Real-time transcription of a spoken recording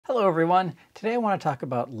Hello everyone. Today I want to talk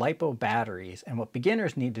about LiPo batteries and what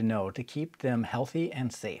beginners need to know to keep them healthy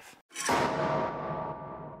and safe.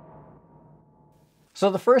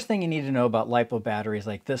 So the first thing you need to know about LiPo batteries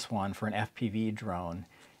like this one for an FPV drone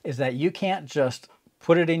is that you can't just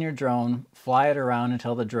put it in your drone, fly it around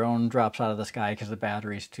until the drone drops out of the sky because the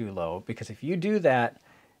battery's too low. Because if you do that,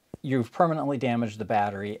 you've permanently damaged the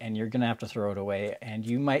battery and you're going to have to throw it away and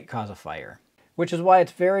you might cause a fire. Which is why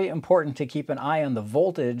it's very important to keep an eye on the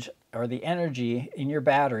voltage or the energy in your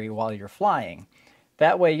battery while you're flying.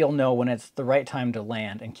 That way you'll know when it's the right time to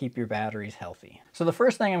land and keep your batteries healthy. So the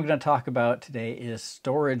first thing I'm going to talk about today is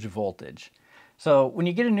storage voltage. So when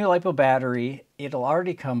you get a new LiPo battery, it'll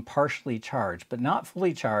already come partially charged, but not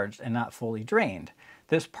fully charged and not fully drained.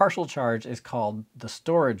 This partial charge is called the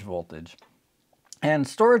storage voltage. And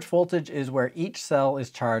storage voltage is where each cell is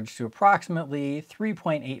charged to approximately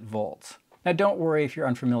 3.8 volts. Now don't worry if you're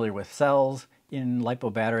unfamiliar with cells. In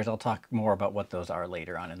LiPo batteries, I'll talk more about what those are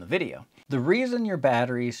later on in the video. The reason your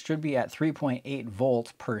batteries should be at 3.8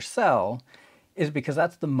 volts per cell is because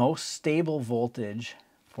that's the most stable voltage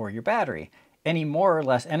for your battery. Any more or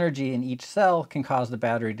less energy in each cell can cause the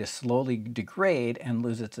battery to slowly degrade and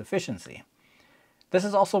lose its efficiency. This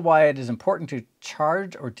is also why it is important to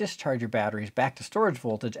charge or discharge your batteries back to storage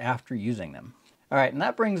voltage after using them. All right, and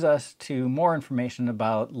that brings us to more information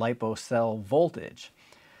about LiPo cell voltage.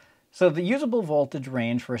 So the usable voltage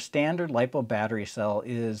range for a standard LiPo battery cell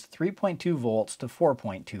is 3.2 volts to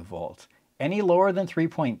 4.2 volts. Any lower than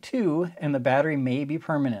 3.2 and the battery may be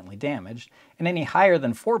permanently damaged, and any higher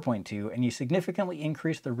than 4.2 and you significantly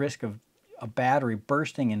increase the risk of a battery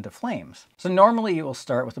bursting into flames. So normally you will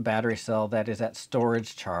start with a battery cell that is at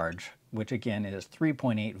storage charge, which again is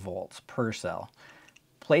 3.8 volts per cell.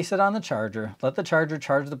 Place it on the charger, let the charger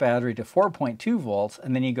charge the battery to 4.2 volts,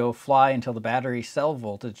 and then you go fly until the battery cell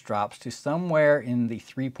voltage drops to somewhere in the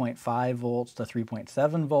 3.5 volts to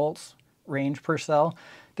 3.7 volts range per cell,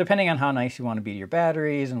 depending on how nice you want to be to your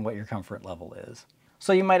batteries and what your comfort level is.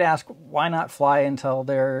 So you might ask, why not fly until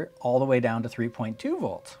they're all the way down to 3.2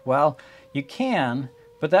 volts? Well, you can,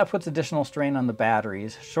 but that puts additional strain on the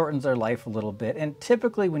batteries, shortens their life a little bit, and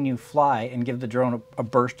typically when you fly and give the drone a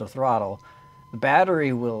burst of throttle, the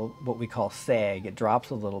battery will, what we call sag, it drops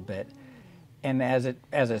a little bit, and as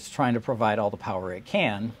it's trying to provide all the power it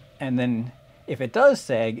can, and then if it does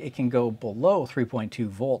sag, it can go below 3.2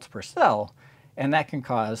 volts per cell, and that can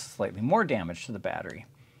cause slightly more damage to the battery.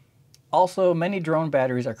 Also, many drone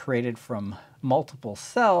batteries are created from multiple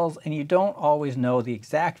cells, and you don't always know the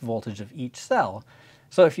exact voltage of each cell.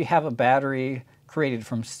 So if you have a battery created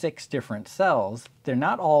from 6 different cells, they're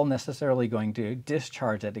not all necessarily going to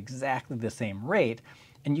discharge at exactly the same rate,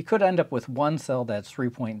 and you could end up with one cell that's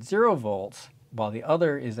 3.0 volts while the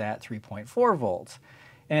other is at 3.4 volts.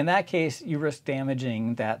 And in that case, you risk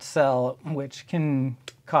damaging that cell, which can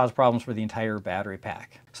cause problems for the entire battery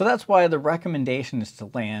pack. So that's why the recommendation is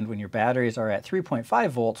to land when your batteries are at 3.5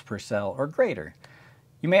 volts per cell or greater.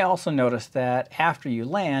 You may also notice that after you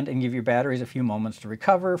land and give your batteries a few moments to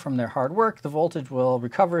recover from their hard work, the voltage will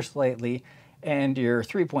recover slightly and your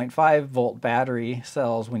 3.5 volt battery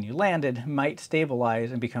cells when you landed might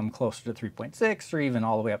stabilize and become closer to 3.6 or even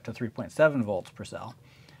all the way up to 3.7 volts per cell.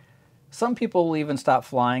 Some people will even stop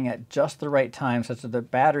flying at just the right time such that the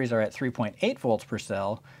batteries are at 3.8 volts per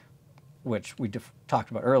cell, which we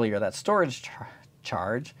talked about earlier, that's storage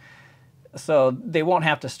charge. So they won't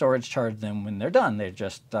have to storage charge them when they're done. They're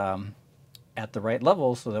just at the right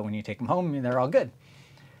level so that when you take them home, they're all good.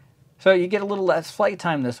 So you get a little less flight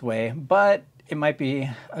time this way, but it might be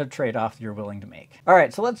a trade-off you're willing to make. All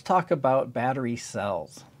right, so let's talk about battery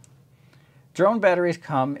cells. Drone batteries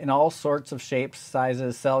come in all sorts of shapes,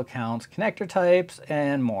 sizes, cell counts, connector types,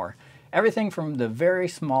 and more. Everything from the very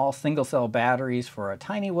small single-cell batteries for a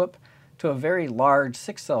tiny whoop to a very large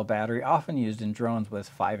 6-cell battery often used in drones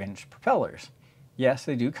with 5-inch propellers. Yes,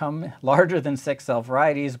 they do come larger than 6-cell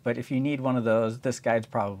varieties, but if you need one of those, this guide's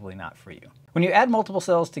probably not for you. When you add multiple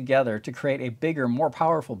cells together to create a bigger, more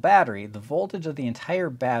powerful battery, the voltage of the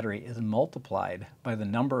entire battery is multiplied by the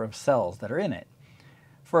number of cells that are in it.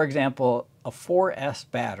 For example, a 4S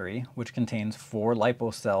battery, which contains 4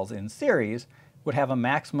 LiPo cells in series, would have a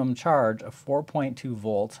maximum charge of 4.2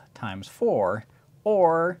 volts times 4,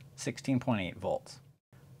 or 16.8 volts.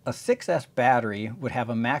 A 6S battery would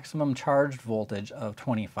have a maximum charged voltage of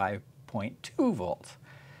 25.2 volts.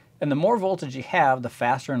 And the more voltage you have, the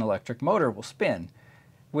faster an electric motor will spin,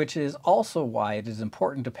 which is also why it is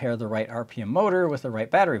important to pair the right RPM motor with the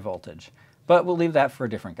right battery voltage. But we'll leave that for a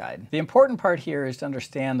different guide. The important part here is to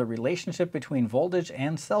understand the relationship between voltage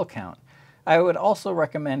and cell count. I would also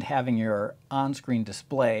recommend having your on-screen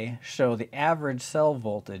display show the average cell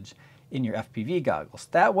voltage in your FPV goggles.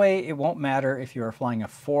 That way it won't matter if you are flying a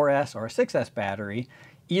 4S or a 6S battery.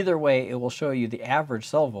 Either way, it will show you the average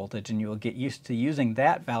cell voltage and you will get used to using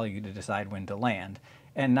that value to decide when to land,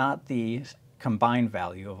 and not the combined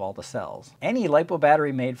value of all the cells. Any LiPo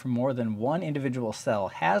battery made from more than one individual cell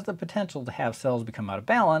has the potential to have cells become out of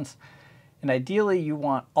balance, and ideally you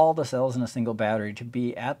want all the cells in a single battery to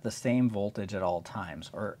be at the same voltage at all times,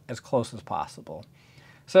 or as close as possible.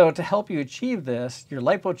 So to help you achieve this, your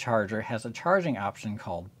LiPo charger has a charging option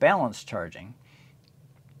called balance charging.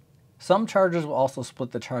 Some chargers will also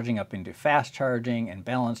split the charging up into fast charging and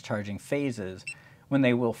balance charging phases, when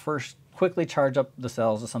they will first quickly charge up the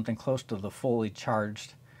cells to something close to the fully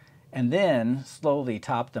charged, and then slowly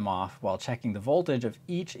top them off while checking the voltage of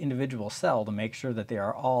each individual cell to make sure that they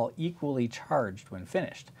are all equally charged when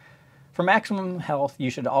finished. For maximum health, you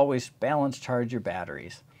should always balance charge your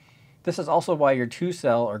batteries. This is also why your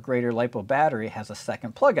 2-cell or greater LiPo battery has a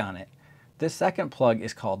second plug on it. This second plug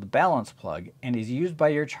is called the balance plug and is used by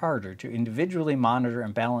your charger to individually monitor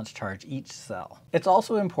and balance charge each cell. It's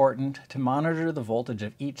also important to monitor the voltage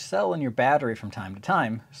of each cell in your battery from time to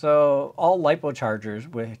time, so all LiPo chargers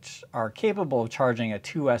which are capable of charging a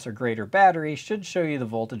 2S or greater battery should show you the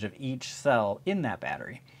voltage of each cell in that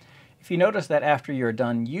battery. If you notice that after you're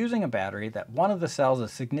done using a battery that one of the cells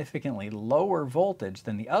is significantly lower voltage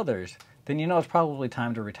than the others, then you know it's probably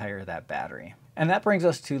time to retire that battery. And that brings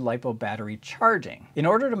us to LiPo battery charging. In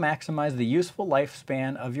order to maximize the useful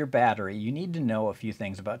lifespan of your battery, you need to know a few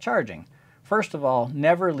things about charging. First of all,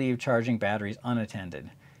 never leave charging batteries unattended.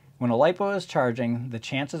 When a LiPo is charging, the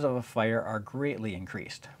chances of a fire are greatly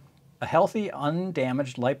increased. A healthy,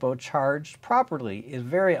 undamaged LiPo charged properly is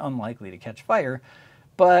very unlikely to catch fire,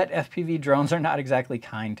 but FPV drones are not exactly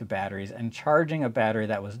kind to batteries, and charging a battery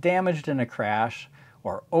that was damaged in a crash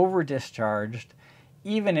or over-discharged,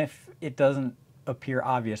 even if it doesn't appear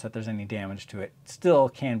obvious that there's any damage to it, still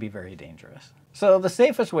can be very dangerous. So the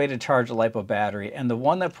safest way to charge a LiPo battery, and the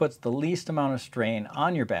one that puts the least amount of strain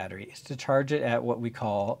on your battery, is to charge it at what we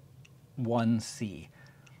call 1C,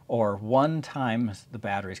 or 1 times the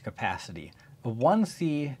battery's capacity. A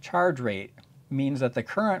 1C charge rate means that the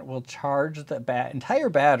current will charge the entire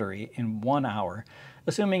battery in 1 hour,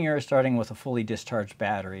 assuming you're starting with a fully discharged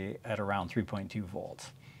battery at around 3.2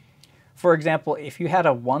 volts. For example, if you had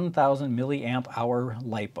a 1000 milliamp hour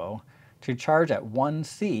LiPo, to charge at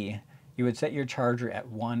 1C, you would set your charger at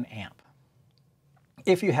 1 amp.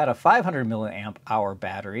 If you had a 500 milliamp hour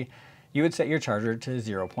battery, you would set your charger to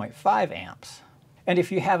 0.5 amps. And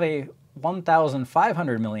if you have a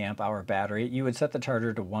 1500 milliamp hour battery, you would set the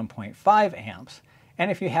charger to 1.5 amps. And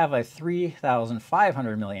if you have a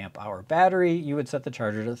 3500 milliamp hour battery, you would set the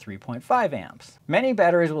charger to 3.5 amps. Many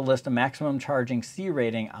batteries will list a maximum charging C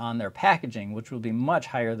rating on their packaging, which will be much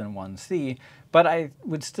higher than 1C, but I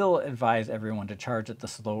would still advise everyone to charge at the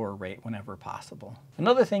slower rate whenever possible.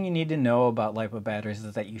 Another thing you need to know about LiPo batteries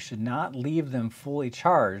is that you should not leave them fully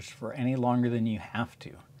charged for any longer than you have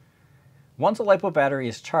to. Once a LiPo battery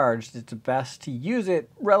is charged, it's best to use it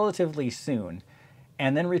relatively soon,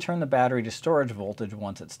 and then return the battery to storage voltage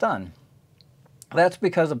once it's done. That's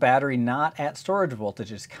because a battery not at storage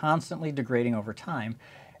voltage is constantly degrading over time,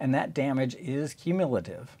 and that damage is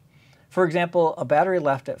cumulative. For example, a battery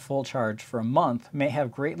left at full charge for a month may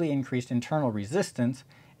have greatly increased internal resistance,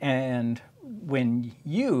 and when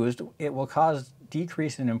used, it will cause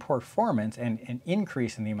decrease in performance and an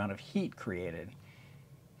increase in the amount of heat created.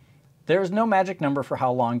 There is no magic number for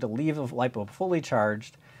how long to leave a LiPo fully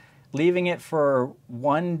charged. Leaving it for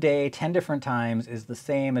 1 day 10 different times is the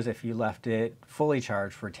same as if you left it fully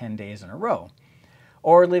charged for 10 days in a row.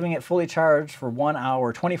 Or leaving it fully charged for 1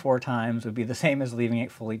 hour 24 times would be the same as leaving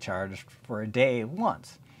it fully charged for a day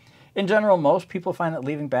once. In general, most people find that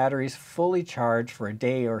leaving batteries fully charged for a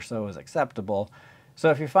day or so is acceptable. So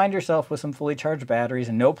if you find yourself with some fully charged batteries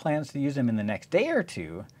and no plans to use them in the next day or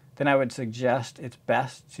two, then I would suggest it's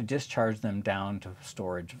best to discharge them down to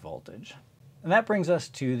storage voltage. And that brings us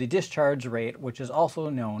to the discharge rate, which is also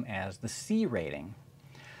known as the C rating.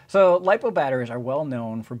 So LiPo batteries are well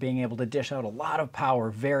known for being able to dish out a lot of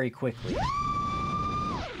power very quickly.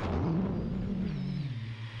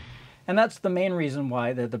 And that's the main reason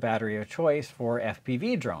why they're the battery of choice for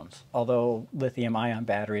FPV drones, although lithium-ion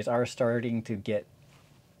batteries are starting to get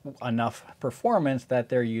enough performance that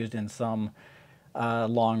they're used in some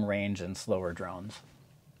long range and slower drones.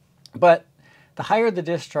 But the higher the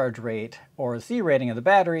discharge rate, or the C rating of the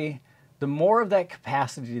battery, the more of that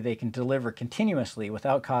capacity they can deliver continuously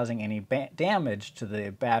without causing any damage to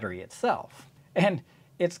the battery itself. And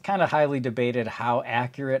it's kind of highly debated how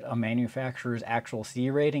accurate a manufacturer's actual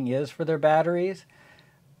C rating is for their batteries,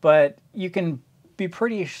 but you can be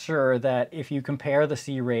pretty sure that if you compare the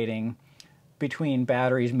C rating between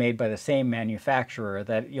batteries made by the same manufacturer,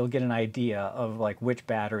 that you'll get an idea of like which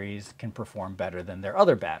batteries can perform better than their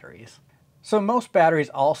other batteries. So most batteries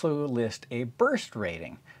also list a burst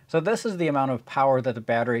rating. So this is the amount of power that the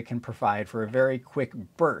battery can provide for a very quick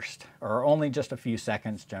burst, or only just a few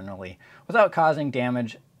seconds generally, without causing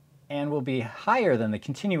damage, and will be higher than the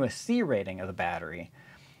continuous C rating of the battery.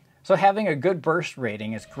 So having a good burst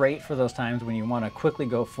rating is great for those times when you want to quickly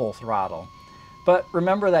go full throttle. But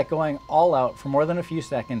remember that going all out for more than a few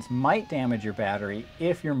seconds might damage your battery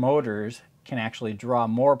if your motors can actually draw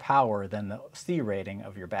more power than the C rating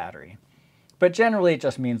of your battery. But generally it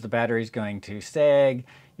just means the battery is going to sag,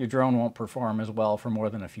 your drone won't perform as well for more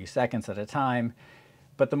than a few seconds at a time.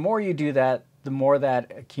 But the more you do that, the more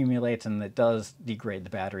that accumulates, and it does degrade the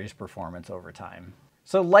battery's performance over time.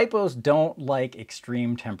 So LiPos don't like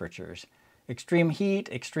extreme temperatures. Extreme heat,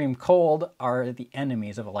 extreme cold are the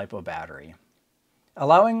enemies of a LiPo battery.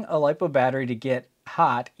 Allowing a LiPo battery to get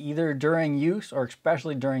hot either during use or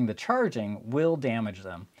especially during the charging will damage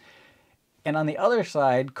them. And on the other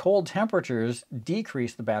side, cold temperatures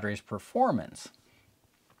decrease the battery's performance.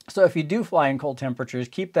 So if you do fly in cold temperatures,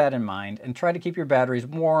 keep that in mind and try to keep your batteries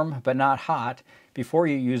warm but not hot before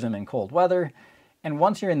you use them in cold weather. And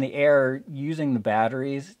once you're in the air, using the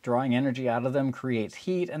batteries, drawing energy out of them creates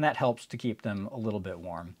heat, and that helps to keep them a little bit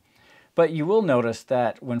warm. But you will notice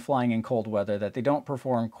that when flying in cold weather that they don't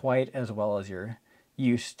perform quite as well as you're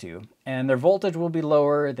used to. And their voltage will be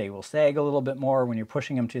lower, they will sag a little bit more when you're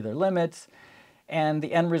pushing them to their limits, and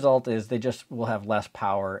the end result is they just will have less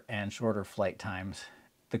power and shorter flight times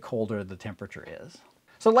the colder the temperature is.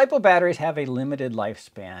 So LiPo batteries have a limited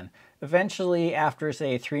lifespan. Eventually, after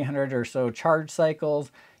say 300 or so charge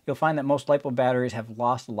cycles, you'll find that most LiPo batteries have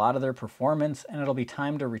lost a lot of their performance and it'll be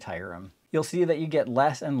time to retire them. You'll see that you get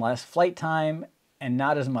less and less flight time and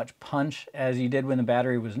not as much punch as you did when the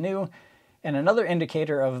battery was new. And another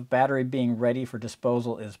indicator of battery being ready for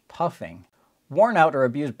disposal is puffing. Worn out or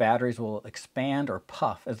abused batteries will expand or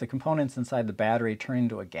puff as the components inside the battery turn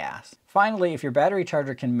into a gas. Finally, if your battery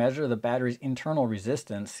charger can measure the battery's internal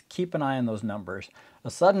resistance, keep an eye on those numbers. A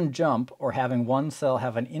sudden jump or having one cell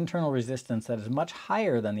have an internal resistance that is much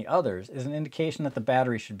higher than the others is an indication that the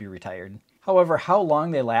battery should be retired. However, how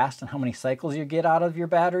long they last and how many cycles you get out of your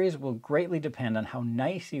batteries will greatly depend on how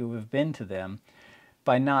nice you have been to them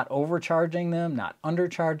by not overcharging them, not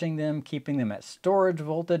undercharging them, keeping them at storage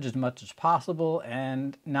voltage as much as possible,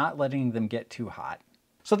 and not letting them get too hot.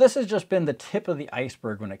 So this has just been the tip of the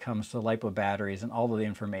iceberg when it comes to LiPo batteries and all of the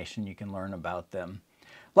information you can learn about them.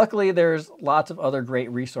 Luckily, there's lots of other great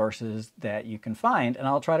resources that you can find, and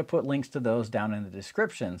I'll try to put links to those down in the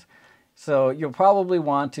descriptions. So you'll probably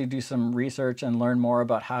want to do some research and learn more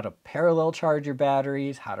about how to parallel charge your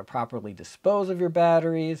batteries, how to properly dispose of your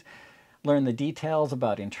batteries, learn the details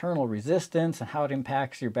about internal resistance and how it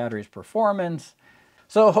impacts your battery's performance.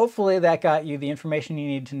 So hopefully that got you the information you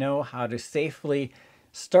need to know how to safely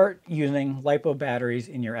start using LiPo batteries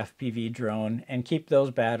in your FPV drone and keep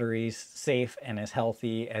those batteries safe and as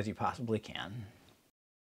healthy as you possibly can.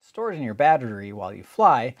 Stored in your battery while you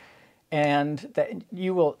fly, and that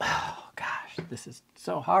you will, oh gosh, this is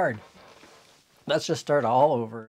so hard. Let's just start all over.